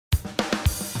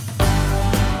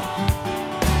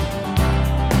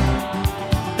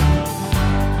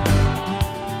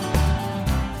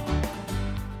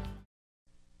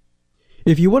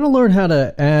If you want to learn how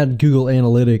to add Google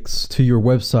Analytics to your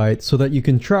website so that you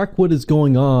can track what is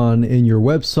going on in your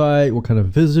website, what kind of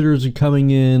visitors are coming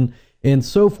in, and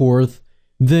so forth,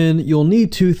 then you'll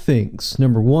need two things.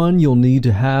 Number one, you'll need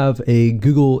to have a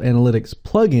Google Analytics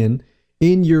plugin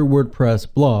in your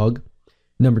WordPress blog.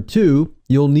 Number two,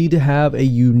 you'll need to have a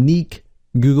unique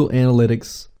Google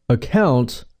Analytics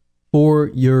account for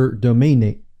your domain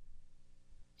name.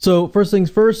 So first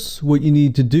things first, what you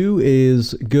need to do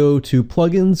is go to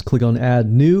plugins, click on add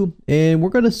new, and we're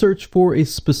going to search for a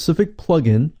specific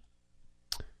plugin.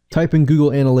 Type in Google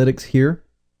Analytics here.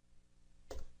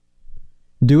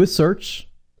 Do a search.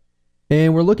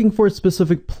 And we're looking for a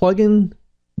specific plugin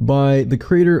by the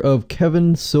creator of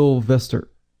Kevin Sylvester.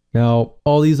 Now,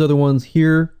 all these other ones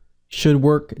here should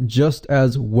work just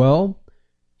as well.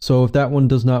 So if that one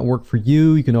does not work for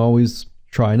you, you can always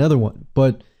try another one.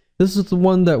 But this is the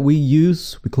one that we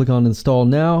use. We click on install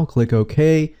now, click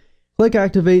OK, click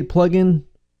activate plugin.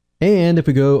 And if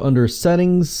we go under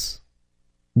settings,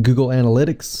 Google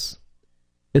Analytics,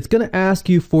 it's going to ask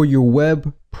you for your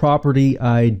web property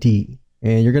ID.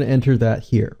 And you're going to enter that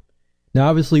here. Now,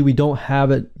 obviously, we don't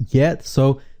have it yet.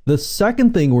 So the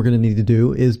second thing we're going to need to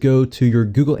do is go to your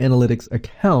Google Analytics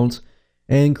account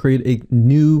and create a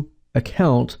new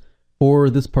account for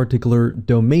this particular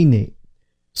domain name.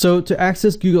 So to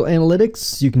access Google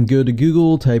Analytics, you can go to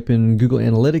Google, type in Google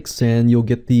Analytics, and you'll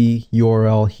get the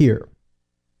URL here.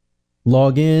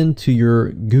 Log in to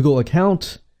your Google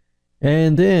account,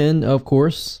 and then, of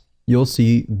course, you'll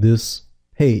see this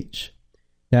page.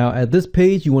 Now, at this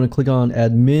page, you want to click on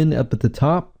Admin up at the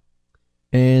top,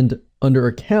 and under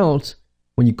Account,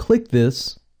 when you click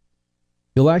this,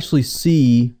 you'll actually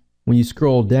see, when you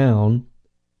scroll down,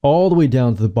 all the way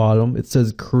down to the bottom, it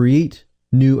says Create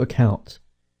New Account.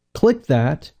 Click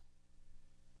that,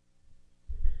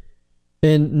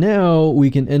 and now we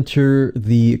can enter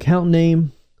the account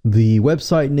name, the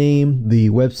website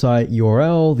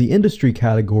URL, the industry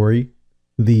category,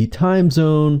 the time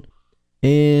zone,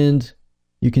 and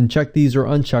you can check these or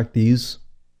uncheck these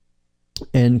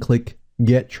and click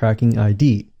Get Tracking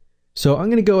ID. So I'm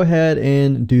going to go ahead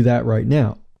and do that right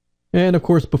now. And of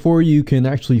course, before you can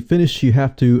actually finish, you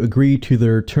have to agree to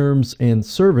their terms and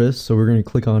service. So we're going to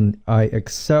click on I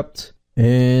accept,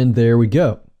 and there we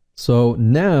go. So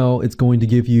now it's going to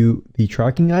give you the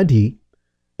tracking ID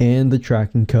and the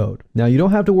tracking code. Now you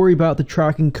don't have to worry about the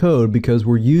tracking code because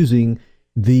we're using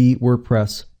the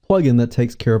WordPress plugin that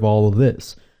takes care of all of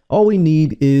this. All we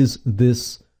need is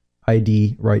this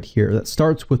ID right here that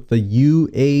starts with the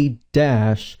UA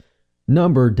dash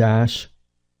number dash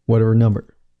whatever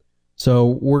number.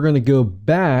 So we're going to go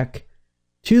back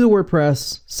to the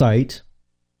WordPress site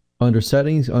under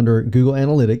settings, under Google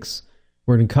Analytics.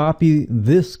 We're going to copy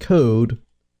this code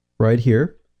right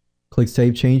here, click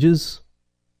Save Changes,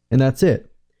 and that's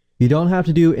it. You don't have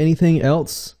to do anything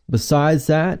else besides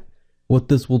that. What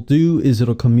this will do is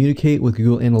it'll communicate with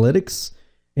Google Analytics,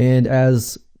 and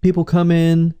as people come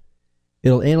in,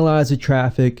 it'll analyze the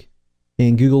traffic,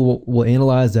 and Google will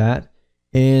analyze that.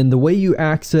 And the way you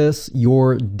access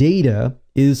your data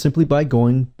is simply by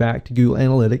going back to Google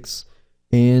Analytics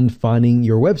and finding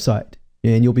your website.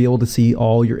 And you'll be able to see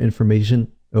all your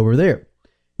information over there.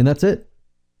 And that's it.